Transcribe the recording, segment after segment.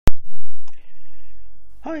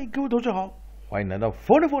嗨，各位同学好，欢迎来到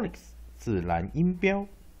Phonics 自然音标。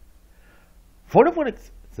Phonics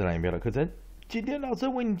自然音标的课程，今天老师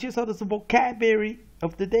为你介绍的是 Vocabulary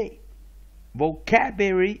of the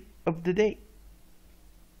Day。Vocabulary of the Day。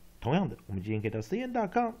同样的，我们今天可以到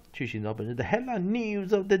cn.com 去寻找本日的 Headline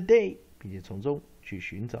News of the Day， 并且从中去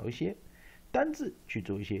寻找一些单字，去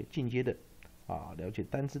做一些进阶的了解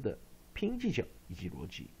单字的拼音技巧以及逻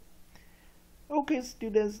辑。Okay,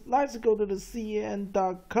 students, let's go to the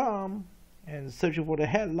cn.com and search for the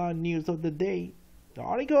headline news of the day. The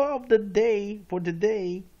article of the day for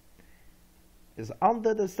today is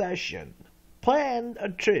under the session, Plan a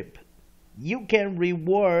trip. You can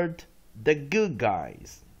reward the good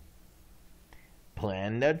guys.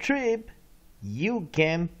 Plan a trip. You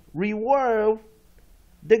can reward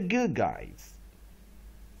the good guys.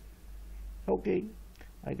 Okay,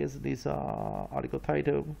 I guess this article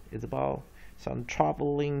title is about some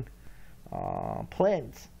traveling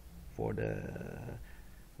plans for the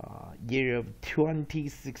year of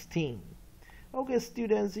 2016. Okay,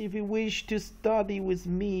 students, if you wish to study with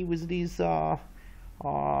me with this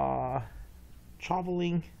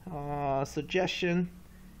traveling suggestion,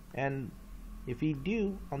 and if you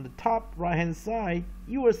do, on the top right hand side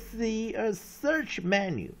you will see a search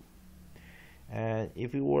menu, and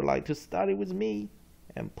if you would like to study with me,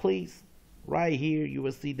 and please, right here you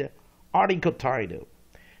will see the article title,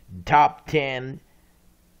 Top 10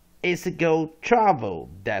 Ethical Travel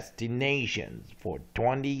Destinations for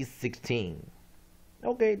 2016.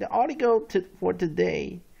 Okay, the article for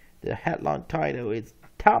today, the headline title is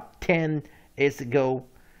Top 10 Ethical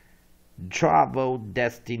Travel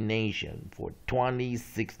Destinations for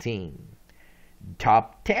 2016.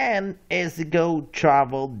 Top 10 Ethical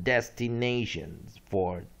Travel Destinations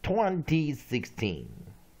for 2016.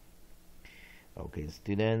 Okay,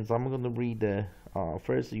 students, I'm going to read the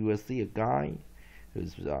first. You will see a guy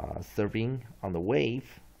who's surfing on the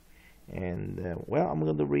wave, and I'm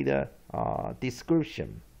going to read a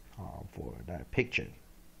description for that picture,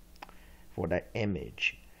 for that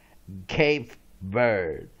image. Cape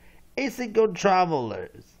Verde Ethical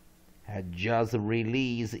Travelers had just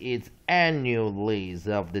released its annual list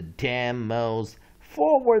of the 10 most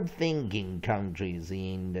forward-thinking countries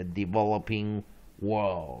in the developing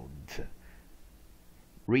world.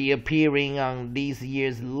 Reappearing on this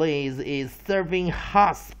year's list is surfing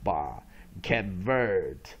Hotspot, Cape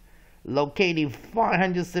Verde, located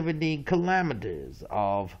 570 kilometers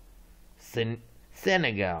off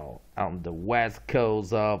Senegal on the west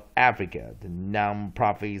coast of Africa. The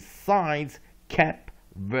non-profit cites Cape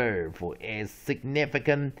Verde for its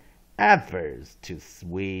significant efforts to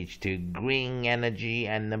switch to green energy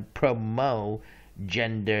and promote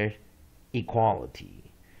gender equality,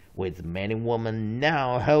 with many women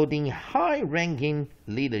now holding high-ranking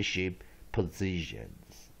leadership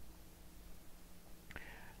positions.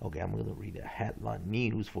 Okay, I'm going to read the headline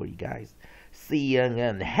news for you guys.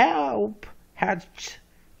 CNN help has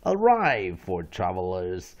arrived for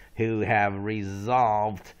travelers who have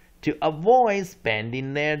resolved to avoid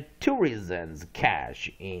spending their tourism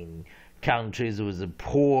cash in countries with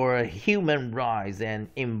poor human rights and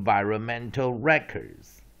environmental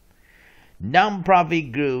records.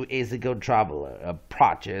 Non-profit group Ethical Traveler, a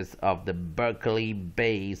project of the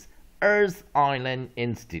Berkeley-based Earth Island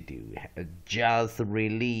Institute, has just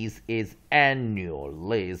released its annual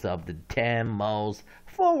list of the 10 most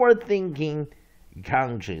forward-thinking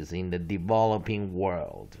countries in the developing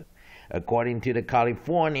world. According to the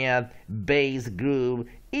California-based group,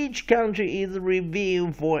 each country is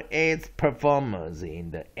reviewed for its performance in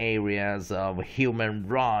the areas of human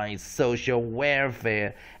rights, social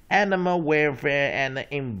welfare, animal welfare, and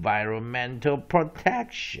environmental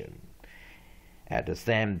protection. At the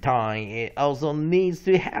same time, it also needs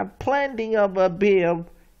to have plenty of appeal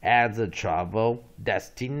as a travel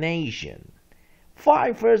destination.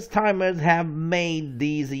 5 first-timers have made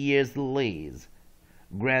this year's list: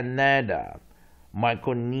 Grenada,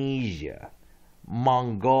 Micronesia,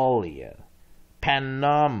 Mongolia,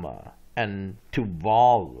 Panama, and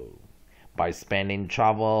Tuvalu. By spending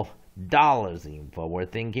travel dollars in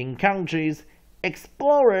forward-thinking countries,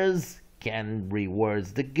 explorers can reward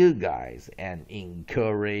the good guys and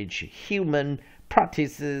encourage human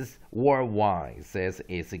practices worldwide, says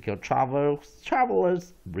Ethical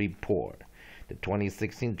Travelers report. The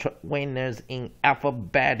 2016 winners in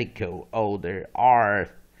alphabetical order are: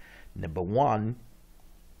 number 1,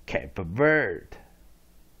 Cape Verde;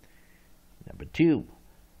 number 2,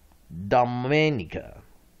 Dominica;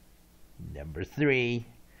 number 3,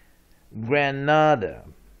 Grenada;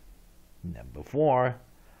 number 4,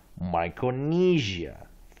 Micronesia,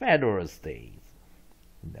 Federal States;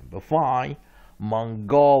 number 5,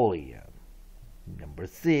 Mongolia. Number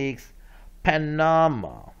 6,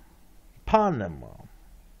 Panama.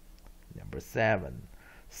 Number 7,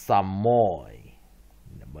 Samoa.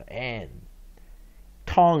 Number 8,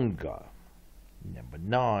 Tonga. Number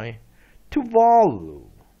 9, Tuvalu.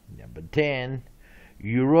 Number 10,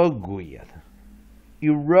 Uruguay.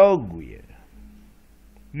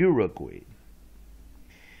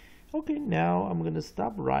 Okay, now I'm going to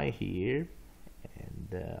stop right here,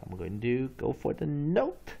 and I'm going to go for the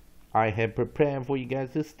note I have prepared for you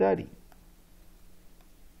guys to study.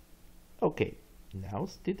 Okay, now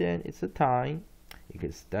student, it's the time. You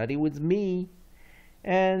can study with me.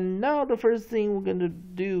 And now the first thing we're going to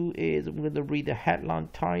do is we're going to read the headline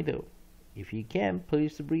title. If you can,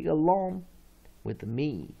 please read along with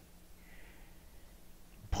me.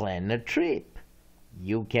 Plan a trip.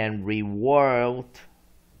 You can reward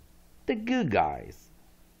the good guys.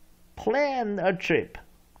 Plan a trip.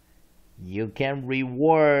 You can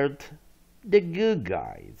reward the good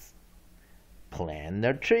guys. Plan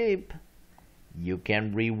a trip. You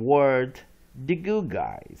can reward the good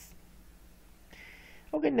guys.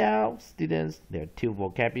 Okay, now, students, there are 2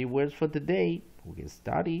 vocabulary words for today. We can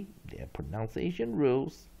study their pronunciation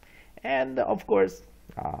rules. And, of course,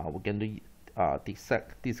 we're going to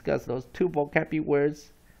discuss those 2 vocabulary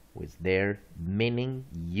words with their meaning,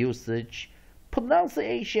 usage,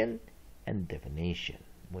 pronunciation, and definition.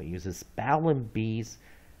 We'll use the spelling bees,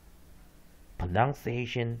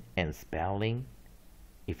 pronunciation and spelling,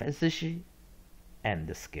 efficiency, and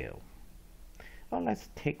the scale. Well, let's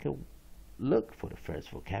take a look for the first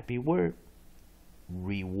vocabulary word.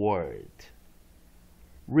 Reward.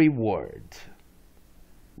 Reward.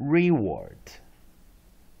 Reward.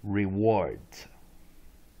 Reward.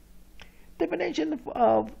 Definition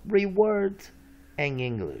of reward in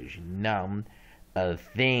English. Noun, a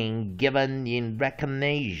thing given in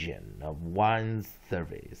recognition of one's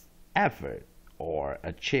service, effort, or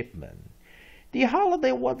achievement. The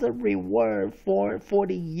holiday was a reward for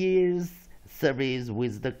 40 years service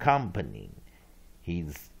with the company.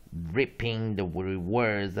 He's reaping the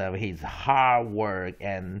rewards of his hard work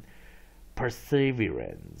and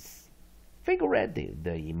perseverance. Figurative,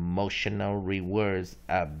 the emotional rewards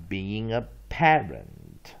of being a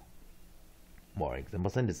parent. More example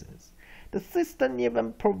sentences. The system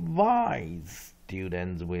even provides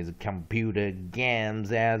students with computer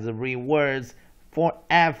games as rewards for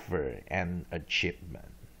effort and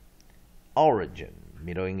achievement. Origin,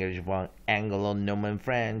 Middle English from Anglo-Norman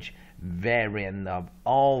French, variant of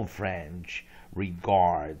Old French,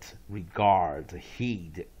 regard,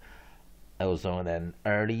 heed, also an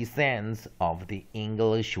early sense of the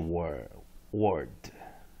English word.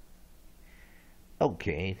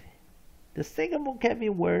 Okay, the second vocabulary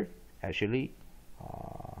word actually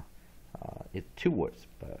it's 2 words,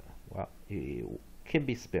 but well, it can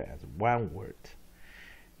be spelled as 1 word.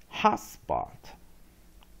 Hotspot.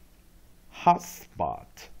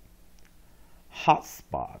 Hotspot.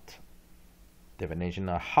 Hotspot. Definition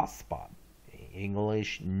of hotspot.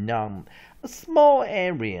 English, noun, a small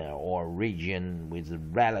area or region with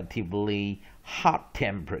relatively hot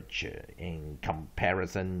temperature in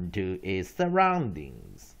comparison to its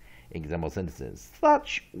surroundings. Example sentences,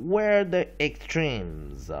 such were the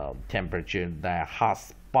extremes of temperature that hot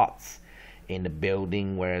spots in the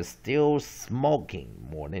building were still smoking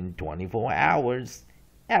more than 24 hours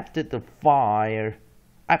after the fire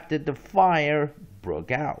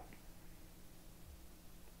broke out.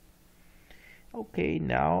 Okay,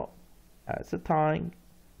 now as a time,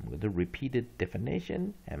 I'm going to repeat the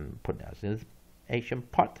definition and pronunciation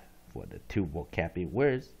part for the 2 vocabulary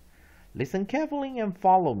words. Listen carefully and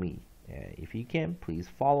follow me. If you can, please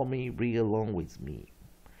follow me, read along with me.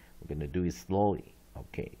 We're going to do it slowly.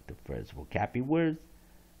 Okay, the first vocabulary word,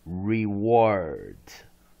 reward.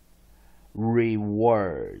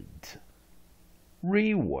 Reward.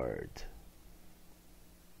 Reward.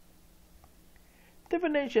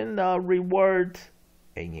 Definition of reward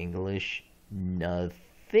in English,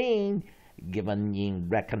 nothing given in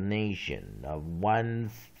recognition of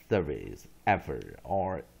one's service, effort,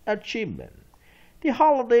 or achievement. The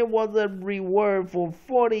holiday was a reward for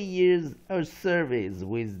 40 years of service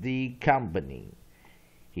with the company.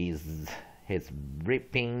 He's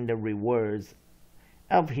reaping the rewards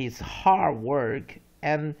of his hard work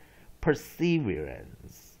and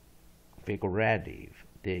perseverance. Figurative,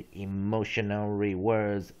 the emotional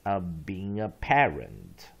rewards of being a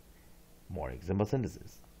parent. More example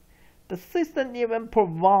sentences. The system even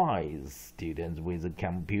provides students with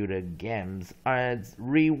computer games as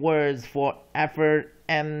rewards for effort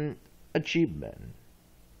and achievement.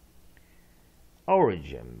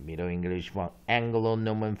 origin, Middle English from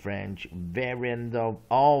Anglo-Norman French, variant of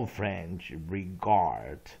Old French,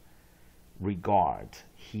 regard,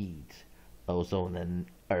 heat, also an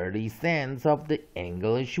early sense of the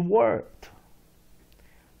English word.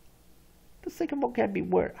 The second vocabulary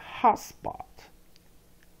word, hotspot.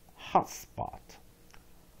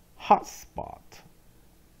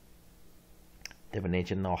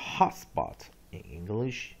 Definition of hotspot in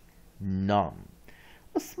English, none.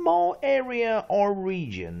 A small area or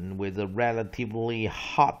region with a relatively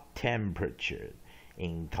hot temperature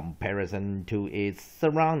in comparison to its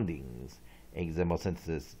surroundings. Example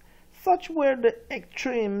sentences: such were the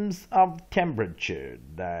extremes of temperature.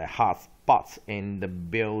 The hot spots in the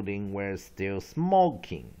building were still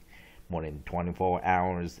smoking more than 24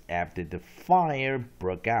 hours after the fire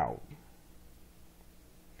broke out.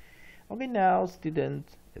 Okay, now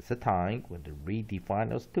students, it's the time when to redefine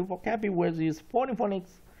those two vocabulary words used for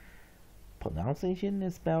phonics, pronunciation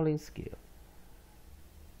and spelling skill.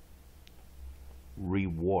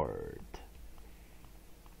 Reward.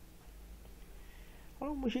 好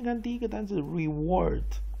了，我们先看第一个单词 reward，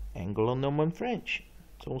 Anglo-Norman French，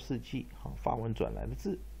 中世纪法文转来的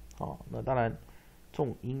字。那当然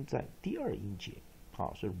重音在第二音节。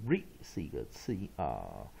所以 re 是一个次音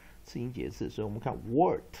节字，所以我们看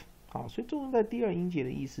word。所以重音在第二音节的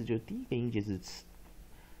意思，就第一个音节是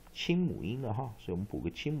清母音的所以我们补个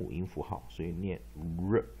清母音符号，所以念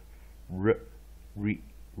r。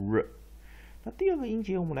那第二个音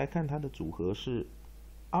节我们来看它的组合是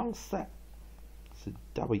onset， 是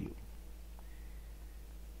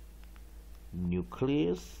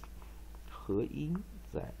w。nucleus 合音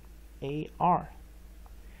在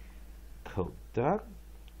ar。conduct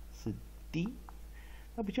是 d。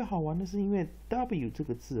那比较好玩的是，因为 W 这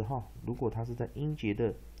个字如果它是在音节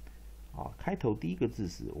的开头第一个字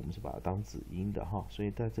时，我们是把它当子音的所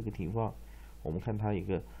以在这个情况，我们看它有一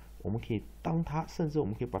个，我们可以当它，甚至我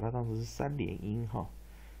们可以把它当成是三连音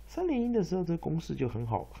三连音的时候，这个公式就很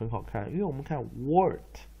好看，因为我们看 word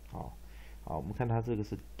我们看它这个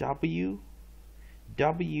是 W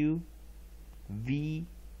V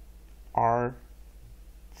R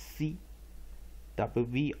C W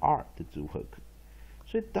V R 的组合。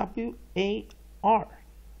所以 WAR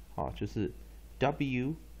就是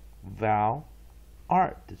W vowel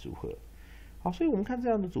R 的组合。所以我们看这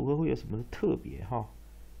样的组合会有什么特别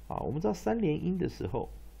我们知道三连音的时候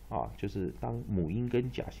就是当母音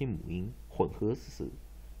跟假性母音混合时，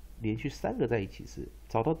连续三个在一起时，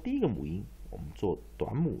找到第一个母音，我们做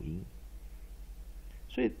短母音。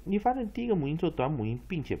所以你发现第一个母音做短母音，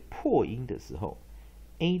并且破音的时候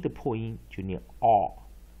 ，A 的破音就念 R，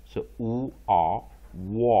 是 U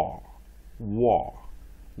R。war，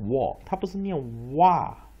 它不是念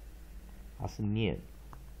哇，它是念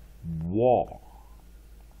war，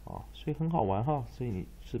 所以很好玩所以你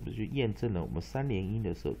是不是就验证了我们三连音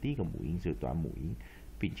的时候，第一个母音是短母音，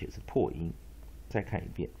并且是破音？再看一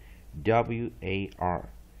遍 ，WAR，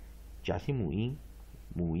 假性母音，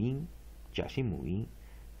假性母音，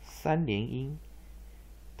三连音，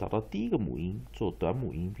找到第一个母音做短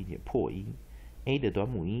母音，并且破音。A 的短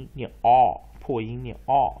母音念 R， 破音念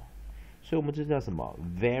R， 所以我们这叫什么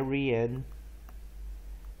 ？Variant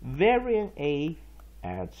A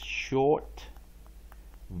as short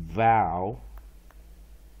vowel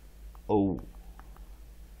O，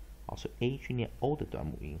 所以 A 去念 O 的短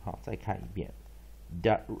母音再看一遍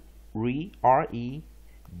R E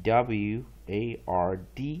W A R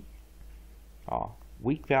D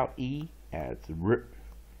weak vowel E as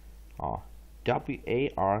R W A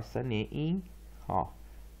R 三连音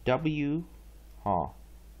W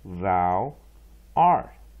vowel R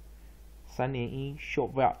三连音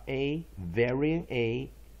short vowel A variant A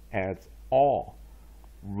as all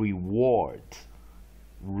reward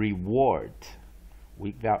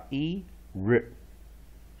weak vowel E R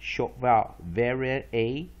short vowel variant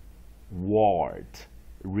A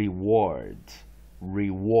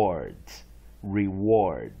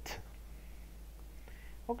reward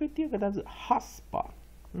OK， 第二个单词 hotspot。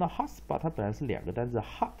那 hotspot 它本来是两个单词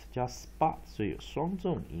hot 加 spot， 所以有双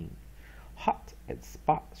重音 hot and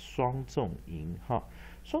spot 双重音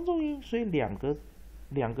双重音，所以两个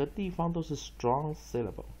地方都是 strong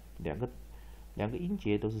syllable， 两个音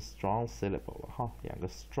节都是 strong syllable 两个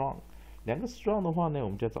strong 的话呢，我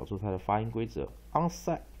们就要找出它的发音规则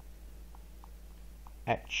onset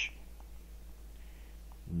H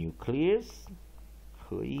nucleus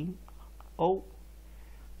合音 O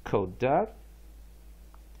conduct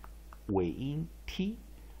尾音 T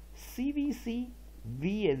CVC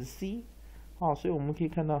V and C 所以我们可以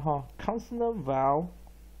看到consonant vowel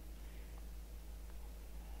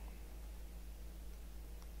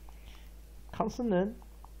consonant,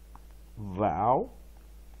 vowel,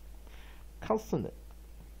 consonant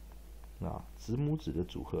子母子的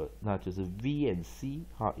组合，那就是 V and C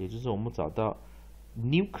也就是我们找到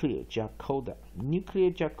nuclear 加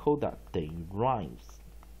coda，nuclear 加 coda 等于 rhymes。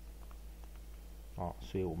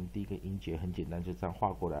所以我们第一个音节很简单，就这样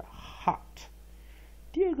画过来 hot。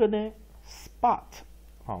第二个呢 spot，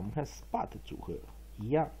 我们看 spot 的组合一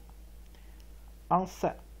样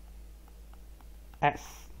onset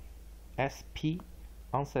S SP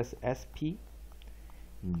onset 是 SP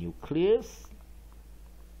nucleus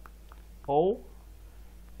O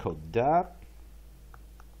coda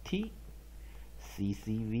T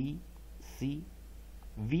CCV C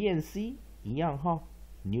V and C 一样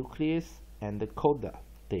nucleus and coda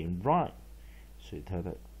等于 rhyme， 所以它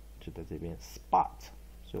的就在这边 spot。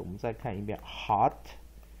所以我们再看一遍 hot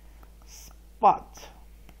spot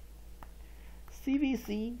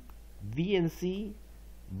CVC V and C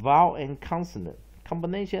vowel and consonant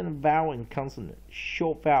combination of vowel and consonant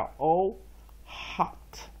short vowel O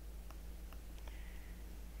hot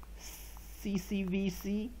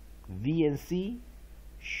CCVC V and C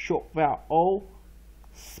short vowel O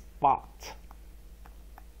spot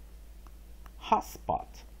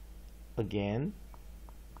hotspot again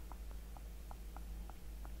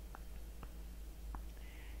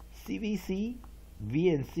CVC V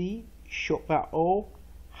and C short vowel O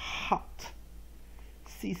hot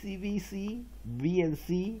CCVC V and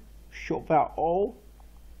C short vowel O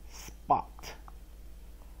spot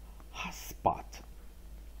hotspot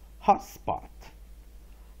hotspot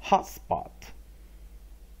hotspot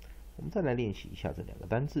我们再来练习一下这两个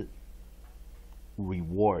单字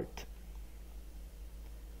reward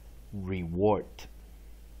reward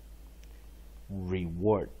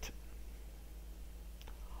reward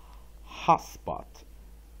hotspot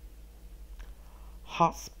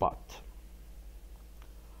hotspot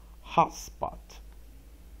hotspot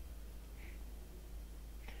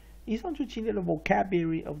以上就是今天的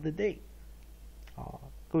vocabulary of the day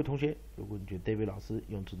各位同学，如果你觉得 David 老师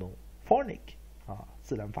用这种 phonic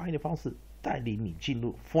自然发音的方式带领你进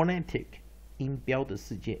入 phonetic 音标的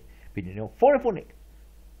世界，并且用 phonic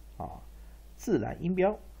自然音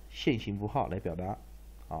标线形符号来表达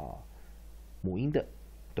母音的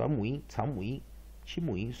短母音、长母音、轻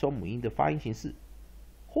母音、双母音的发音形式，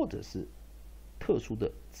或者是特殊的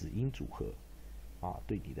子音组合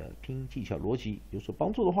对你的拼音技巧逻辑有所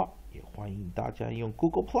帮助的话，也欢迎大家用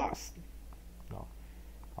Google Plus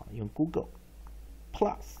用 Google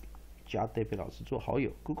Plus 加 David 老师做好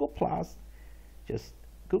友 Google Plus just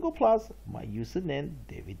Google Plus my username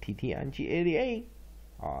DavidTTING88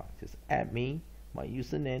 just add me my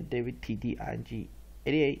username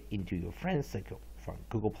DavidTTING88 into your friend circle from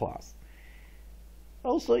Google Plus.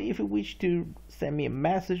 Also, if you wish to send me a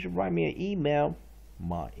message, write me an email.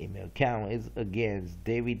 My email account is again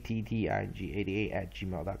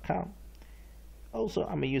davidtting88@gmail.com. Also,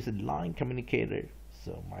 I'm using Line Communicator,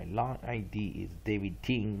 so my Line ID is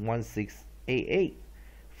davidting1688.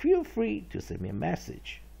 Feel free to send me a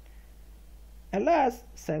message. And last,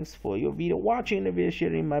 thanks for your video watching and video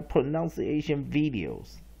sharing my pronunciation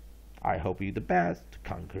videos. I hope you the best to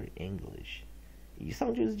conquer English. 以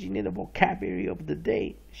上就是今天的 vocabulary of the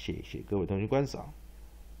day， 谢谢各位同学观赏。